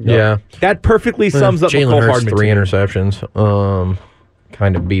beat. Yeah. That perfectly sums up Jalen Mecole Hurts, Hardman. 3 interceptions.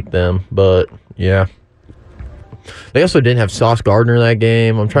 Kind of beat them, but yeah. They also didn't have Sauce Gardner that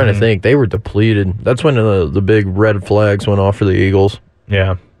game. I'm trying to think. They were depleted. That's when the big red flags went off for the Eagles.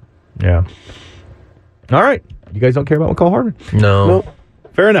 Yeah. All right. You guys don't care about Mecole Hardman? No.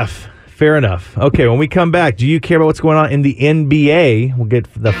 Fair enough. Okay, when we come back, do you care about what's going on in the NBA? We'll get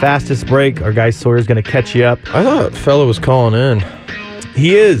the fastest break. Our guy Sawyer's going to catch you up. I thought fella was calling in.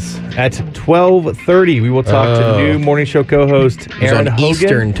 He is at 12:30. We will talk to new morning show co-host Aaron on Hogan.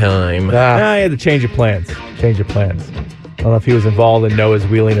 Eastern time. He had to change of plans. I don't know if he was involved in Noah's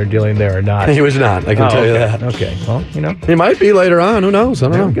wheeling or dealing there or not. He was not. I can tell you that. Okay. Well, He might be later on. Who knows? I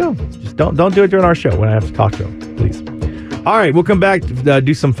don't there know. we go. Just don't do it during our show when I have to talk to him, please. All right, we'll come back, do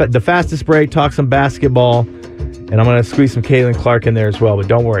the fastest break, talk some basketball, and I'm going to squeeze some Caitlin Clark in there as well. But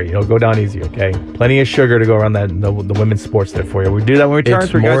don't worry, it'll go down easy, okay? Plenty of sugar to go around the women's sports there for you. We do that when we return. It's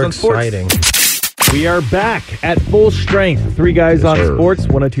 3 more Guys on Sports. exciting. We are back at full strength. 3 Guys on sir. Sports,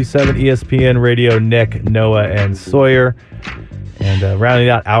 102.7 ESPN Radio, Nick, Noah, and Sawyer. And rounding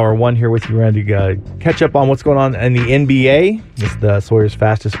out hour 1 here with you, Randy, catch up on what's going on in the NBA. This is the Sawyer's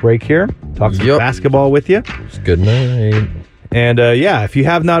fastest break here. Talk some basketball with you. It's good night. And if you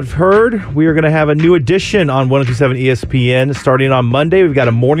have not heard, we are going to have a new edition on 102.7 ESPN starting on Monday. We've got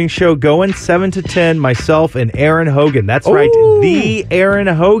a morning show going 7 to 10. Myself and Aaron Hogan. That's right, the Aaron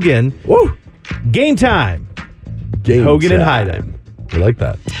Hogan. Woo! Game time. Game Hogan time. and Hyden. I like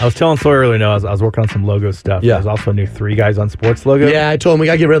that. I was telling Sawyer earlier, I was working on some logo stuff. Yeah. There's also a new 3 Guys on Sports logo. Yeah, I told him we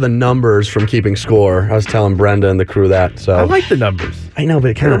got to get rid of the numbers from keeping score. I was telling Brenda and the crew that. So I like the numbers. I know,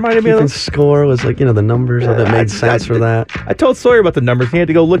 but it kind of reminded me keeping of score was like, the numbers of it made sense for that. I told Sawyer about the numbers. He had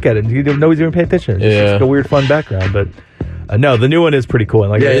to go look at it. He didn't know he was even paying attention. It's just a weird, fun background. But no, the new one is pretty cool.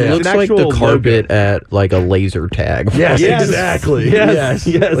 And like, It it's looks an like the actual carpet logo. at like a laser tag. Yes, Yes. exactly. Yes.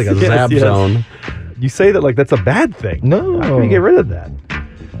 Yes. Like a Yes. zap Yes. zone. You say that like that's a bad thing. No. How can you get rid of that?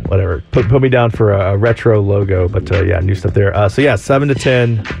 Whatever. Put me down for a retro logo. But new stuff there. 7 to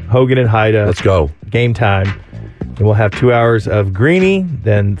 10, Hogan and Haida. Let's go. Game time. And we'll have 2 hours of Greeny.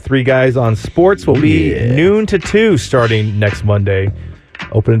 Then 3 Guys on Sports will be noon to 2 starting next Monday.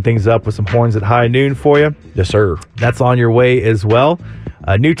 Opening things up with some horns at high noon for you. Yes, sir. That's on your way as well.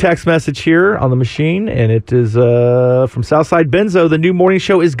 A new text message here on the machine, and it is from Southside Benzo. The new morning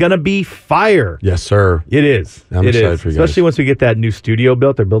show is going to be fire. Yes, sir. It is. I'm It excited is. for you Especially guys. once we get that new studio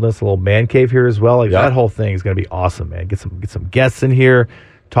built. They're building us a little man cave here as well. Like Yeah. that whole thing is going to be awesome, man. Get some guests in here.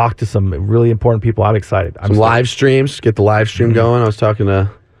 Talk to some really important people. I'm excited. Some live streams. Get the live stream going. I was talking to...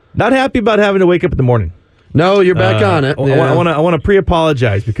 Not happy about having to wake up in the morning. No, you're back on it. I want to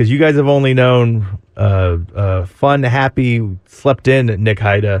pre-apologize because you guys have only known fun, happy, slept in Nick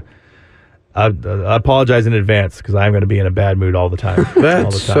Haida. I apologize in advance because I'm going to be in a bad mood all the time. That's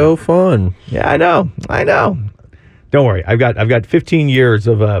all the time. so fun. Yeah, I know. Don't worry, I've got 15 years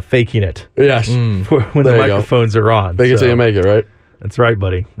of faking it Yes. for when There the you go. microphones are on. Fake it So, till you make it, right? that's right,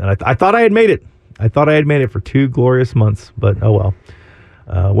 buddy. And I thought I had made it. I thought I had made it for 2 glorious months, but oh well.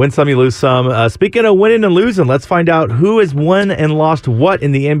 Win some, you lose some. Speaking of winning and losing, let's find out who has won and lost what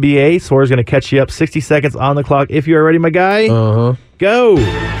in the NBA. Sawyer's going to catch you up. 60 seconds on the clock. If you are ready, my guy, go.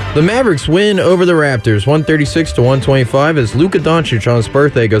 The Mavericks win over the Raptors 136-125 as Luka Doncic on his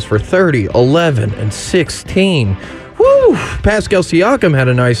birthday goes for 30, 11, and 16. Woo! Pascal Siakam had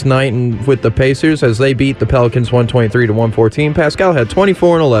a nice night with the Pacers as they beat the Pelicans 123-114. Pascal had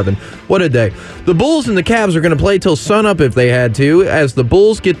 24 and 11. What a day. The Bulls and the Cavs are going to play till sunup if they had to, as the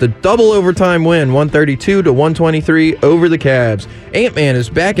Bulls get the double overtime win 132-123 over the Cavs. Ant-Man is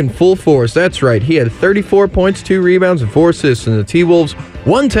back in full force. That's right. He had 34 points, 2 rebounds, and 4 assists in the T-Wolves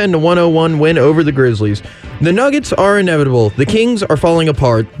 110-101 win over the Grizzlies. The Nuggets are inevitable. The Kings are falling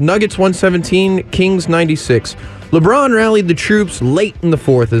apart. Nuggets 117, Kings 96. LeBron rallied the troops late in the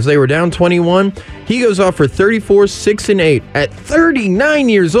fourth as they were down 21. He goes off for 34, 6, and 8 at 39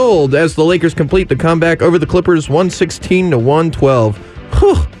 years old as the Lakers complete the comeback over the Clippers 116-112.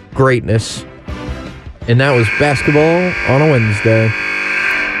 Whew, greatness. And that was basketball on a Wednesday.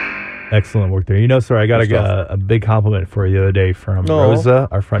 Excellent work there. I got a big compliment for you the other day from Rosa,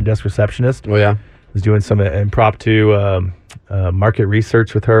 our front desk receptionist. Oh, yeah. Was doing some impromptu market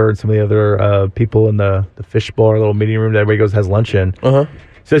research with her and some of the other people in the fishbowl, our little meeting room that everybody goes has lunch in.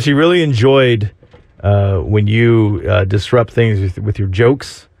 So she really enjoyed when you disrupt things with your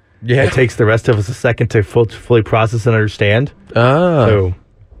jokes. Yeah, it takes the rest of us a second to fully process and understand. So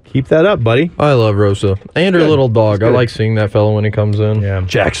keep that up, buddy. I love Rosa and her little dog. I like seeing that fellow when he comes in. Yeah,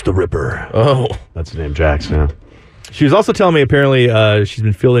 Jax the Ripper. Oh, That's the name, Jax, yeah. she was also telling me apparently she's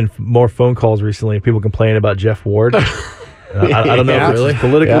been fielding more phone calls recently. People complaining about Jeff Ward. I don't know if it's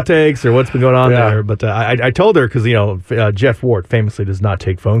political takes or what's been going on there, but I told her because Jeff Ward famously does not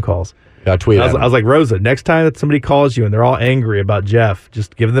take phone calls. Yeah, tweet I was like, Rosa, next time that somebody calls you and they're all angry about Jeff,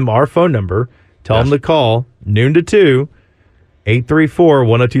 just give them our phone number. Tell them to call noon to 2,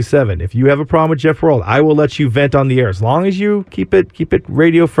 834-1027. If you have a problem with Jeff Ward, I will let you vent on the air as long as you keep it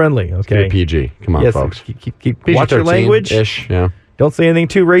radio friendly. Okay, Keep it PG. Come on, yes, folks. Keep watch your language. Ish, yeah. Don't say anything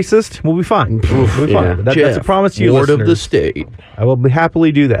too racist. We'll be fine. We'll be fine. Yeah. But that's a promise to you, Ward listeners. of the state. I will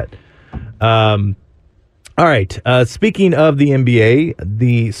happily do that. All right. Speaking of the NBA,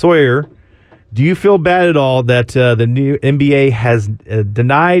 the Sawyer, do you feel bad at all that the new NBA has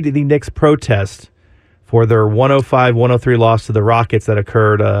denied the Knicks protest for their 105-103 loss to the Rockets that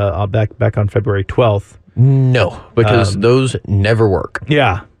occurred back on February 12th? No, because those never work.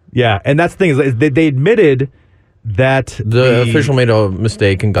 Yeah. And that's the thing is they admitted that The official made a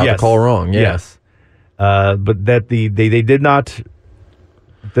mistake and got the call wrong. Yeah. Yes. But that they did not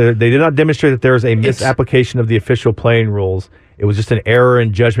demonstrate that there was a misapplication of the official playing rules. It was just an error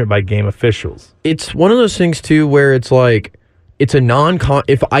in judgment by game officials. It's one of those things too where it's like it's a non-con.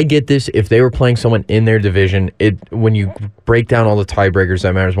 If I get this, if they were playing someone in their division, when you break down all the tiebreakers,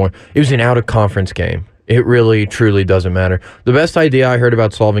 that matters more. It was an out-of-conference game. It really, truly doesn't matter. The best idea I heard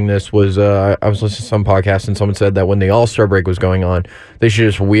about solving this was I was listening to some podcast and someone said that when the All-Star break was going on, they should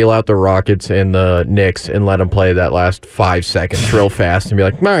just wheel out the Rockets and the Knicks and let them play that last 5 seconds real fast and be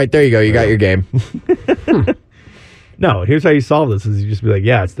like, all right, there you go. You got your game. No, here's how you solve this: is you just be like,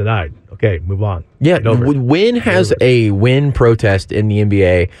 yeah, it's denied. Okay, move on. Yeah, Get over it. when has a win protest in the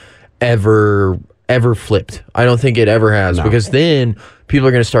NBA ever flipped? I don't think it ever has, because then people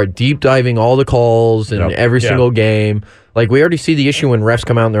are going to start deep diving all the calls and every single game. Like, we already see the issue when refs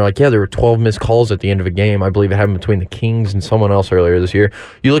come out and they're like, yeah, there were 12 missed calls at the end of a game. I believe it happened between the Kings and someone else earlier this year.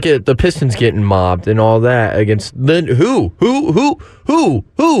 You look at the Pistons getting mobbed and all that against then who?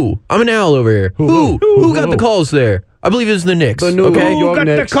 I'm an owl over here. Who got the calls there? I believe it was the Knicks. The New okay? York Got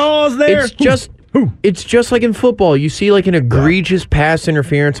Knicks. the calls there. It's just like in football. You see like an egregious pass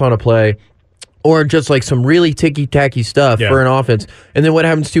interference on a play, or just like some really ticky-tacky stuff for an offense. And then what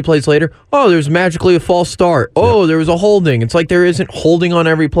happens 2 plays later? Oh, there's magically a false start. Oh, there was a holding. It's like there isn't holding on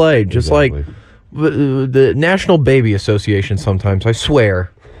every play. Just like the National Baby Association sometimes, I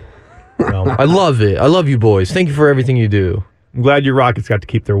swear. Well, I love it. I love you boys. Thank you for everything you do. I'm glad your Rockets got to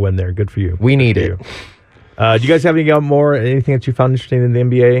keep their win there. Good for you. We need it. Do you guys have anything that you found interesting in the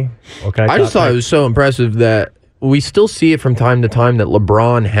NBA? Or can I just thought it was so impressive that we still see it from time to time that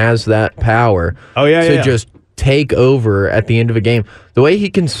LeBron has that power to just take over at the end of a game. The way he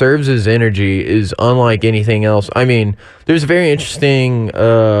conserves his energy is unlike anything else. I mean, there's a very interesting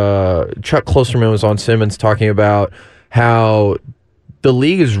Chuck Klosterman was on Simmons talking about how the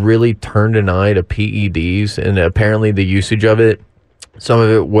league has really turned an eye to PEDs and apparently the usage of it, some of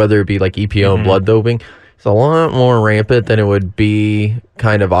it, whether it be like EPO and blood doping, it's a lot more rampant than it would be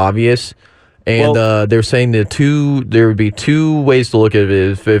kind of obvious. And they're saying there would be 2 ways to look at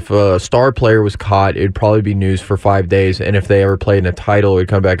it. If a star player was caught, it'd probably be news for 5 days. And if they ever played in a title, it would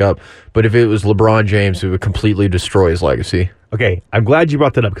come back up. But if it was LeBron James, it would completely destroy his legacy. Okay, I'm glad you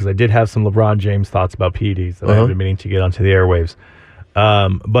brought that up because I did have some LeBron James thoughts about PEDs that I've been meaning to get onto the airwaves.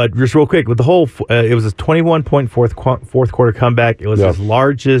 But just real quick, with the whole, it was a 21-point fourth quarter comeback. It was his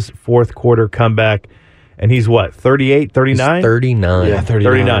largest fourth quarter comeback. And he's what, 38, 39? He's 39. Yeah,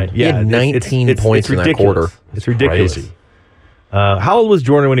 39. He had 19 points in that quarter. It's ridiculous. Crazy. How old was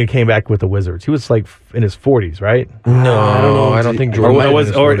Jordan when he came back with the Wizards? He was like in his 40s, right? No, I don't think Jordan. I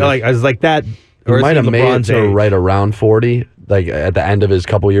was like that. He might have made it LeBron's to age. right around 40, like at the end of his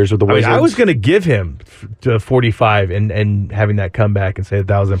couple years with the Wizards. I was going to give him to 45 and having that comeback and say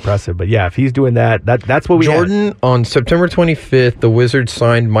that was impressive. But yeah, if he's doing that's what we Jordan, had. on September 25th, the Wizards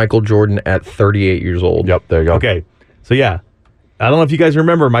signed Michael Jordan at 38 years old. Yep, there you go. Okay, so yeah, I don't know if you guys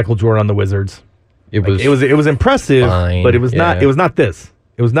remember Michael Jordan on the Wizards. It was impressive, fine, but it was not this.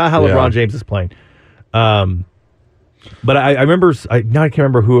 It was not how LeBron James is playing. But I remember, I can't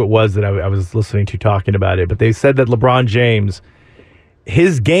remember who it was that I was listening to talking about it, but they said that LeBron James,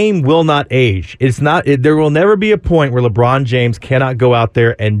 his game will not age. There will never be a point where LeBron James cannot go out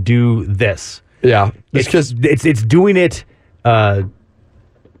there and do this. Yeah, It's doing it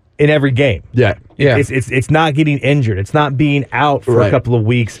in every game. Yeah. It's not getting injured. It's not being out for a couple of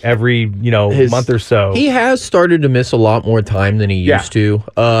weeks every month or so. He has started to miss a lot more time than he used to.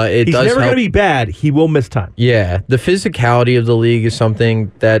 He's never going to be bad. He will miss time. Yeah, the physicality of the league is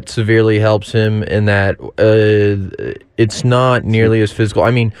something that severely helps him in that it's not nearly as physical.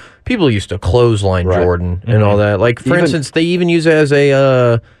 I mean, people used to clothesline Jordan and all that. Like, for instance, they even use it as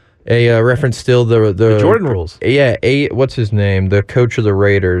a reference still the Jordan rules. Yeah, what's his name? The coach of the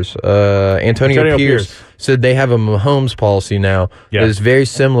Raiders, Antonio Pierce, said they have a Mahomes policy now that is very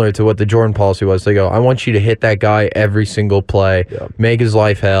similar to what the Jordan policy was. They go, I want you to hit that guy every single play, make his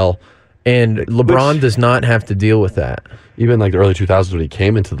life hell. And LeBron does not have to deal with that. Even like the early 2000s when he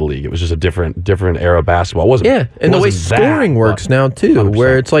came into the league, it was just a different era of basketball. It wasn't. Yeah, and the way scoring works now too, 100%.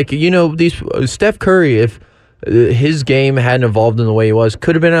 where it's like, these Steph Curry, if his game hadn't evolved in the way he was,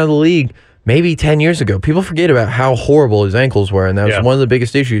 could have been out of the league maybe 10 years ago. People forget about how horrible his ankles were, and that was one of the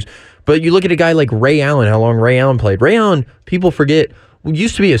biggest issues. But you look at a guy like Ray Allen, how long Ray Allen played. Ray Allen, people forget,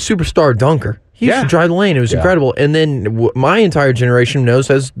 used to be a superstar dunker. He used to drive the lane. It was incredible. And then my entire generation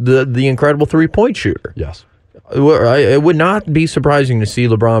knows as the incredible three-point shooter. Yes. It would not be surprising to see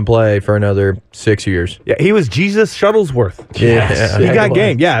LeBron play for another 6 years. Yeah, he was Jesus Shuttlesworth. Yes. He got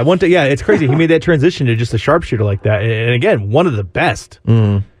game. Yeah, it's crazy. He made that transition to just a sharpshooter like that. And again, one of the best.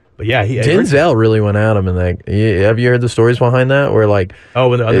 Mm. But yeah, Denzel really went at him in that. Have you heard the stories behind that? Where like,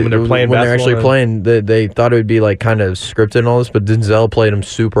 when they're playing, when they're actually playing, they thought it would be like kind of scripted and all this, but Denzel played him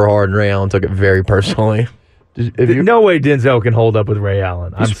super hard, and Ray Allen took it very personally. No way Denzel can hold up with Ray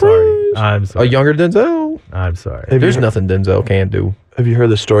Allen. I'm sorry. A younger Denzel. I'm sorry. There's nothing Denzel can't do. Have you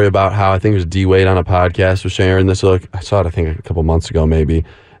heard the story about how I think it was D Wade on a podcast was sharing this? Look, I saw it I think a couple months ago maybe.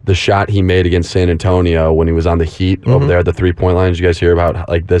 The shot he made against San Antonio when he was on the Heat over there at the 3-point line. Did you guys hear about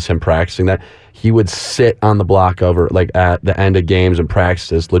like this, him practicing that? He would sit on the block over like at the end of games and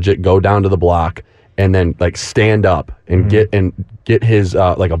practices, legit go down to the block and then like stand up and get his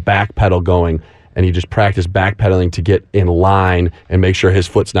like a back pedal going. And he just practiced backpedaling to get in line and make sure his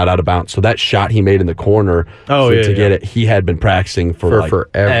foot's not out of bounds. So that shot he made in the corner to get it, he had been practicing for like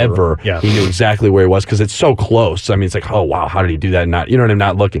forever. Yeah. He knew exactly where he was because it's so close. I mean, it's like, oh, wow, how did he do that? And not, you know what I'm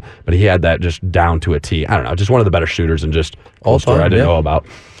not looking. But he had that just down to a T. I don't know, just one of the better shooters and just all story I didn't know about.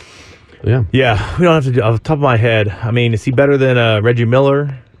 Yeah. Yeah, we don't have to do off the top of my head. I mean, is he better than Reggie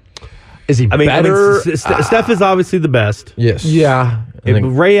Miller? Is he better? Steph is obviously the best. Yes. Yeah.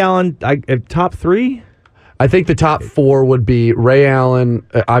 Ray Allen, top 3? I think the top 4 would be Ray Allen,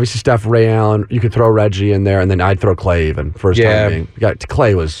 obviously Steph, Ray Allen. You could throw Reggie in there, and then I'd throw Clay even for his time being.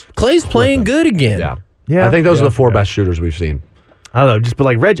 Clay's playing good again. Yeah. I think those are the 4 best shooters we've seen. I don't know, just but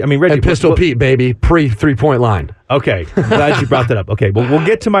like Reggie. I mean, Reggie and Pistol Pete, baby, pre-3-point line. Okay, I'm glad you brought that up. Okay, well, we'll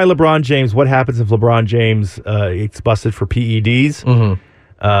get to my LeBron James. What happens if LeBron James gets busted for PEDs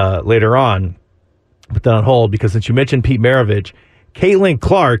later on? Put that on hold because since you mentioned Pete Maravich, Caitlin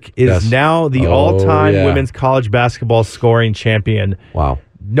Clark is now the all-time women's college basketball scoring champion. Wow.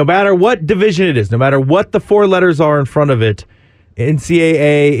 No matter what division it is, no matter what the 4 letters are in front of it,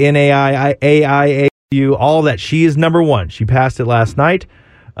 NCAA, NAI, AIAU, all that, she is number 1. She passed it last night.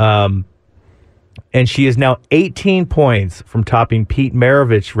 And she is now 18 points from topping Pete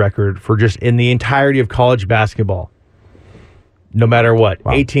Maravich's record for just in the entirety of college basketball. No matter what,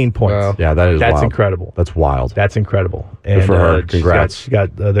 18 points. Wow. Yeah, that's wild. Incredible. That's wild. That's incredible. Good for her. Congrats. They're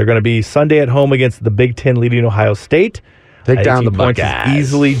going to be Sunday at home against the Big Ten leading Ohio State. Take down the points Buckeyes.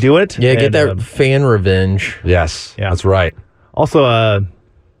 Easily do it. Yeah, get that fan revenge. Yes, that's right. Also,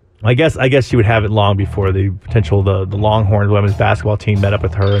 I guess you would have it long before the potential the Longhorns women's basketball team met up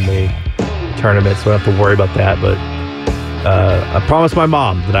with her in the tournament, so I don't have to worry about that. But I promised my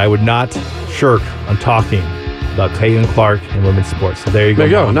mom that I would not shirk on talking about Caitlin Clark and women's sports. So there you go. There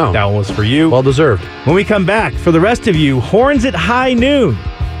you go. No. That one was for you. Well deserved. When we come back, for the rest of you, Horns at High Noon.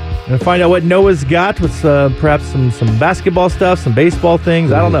 Going to find out what Noah's got with perhaps some basketball stuff, some baseball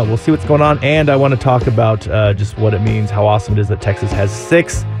things. I don't know. We'll see what's going on. And I want to talk about just what it means, how awesome it is that Texas has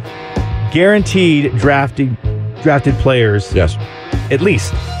 6 guaranteed drafted players. Yes. At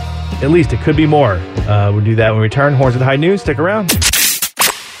least. It could be more. We'll do that when we return. Horns at High Noon. Stick around.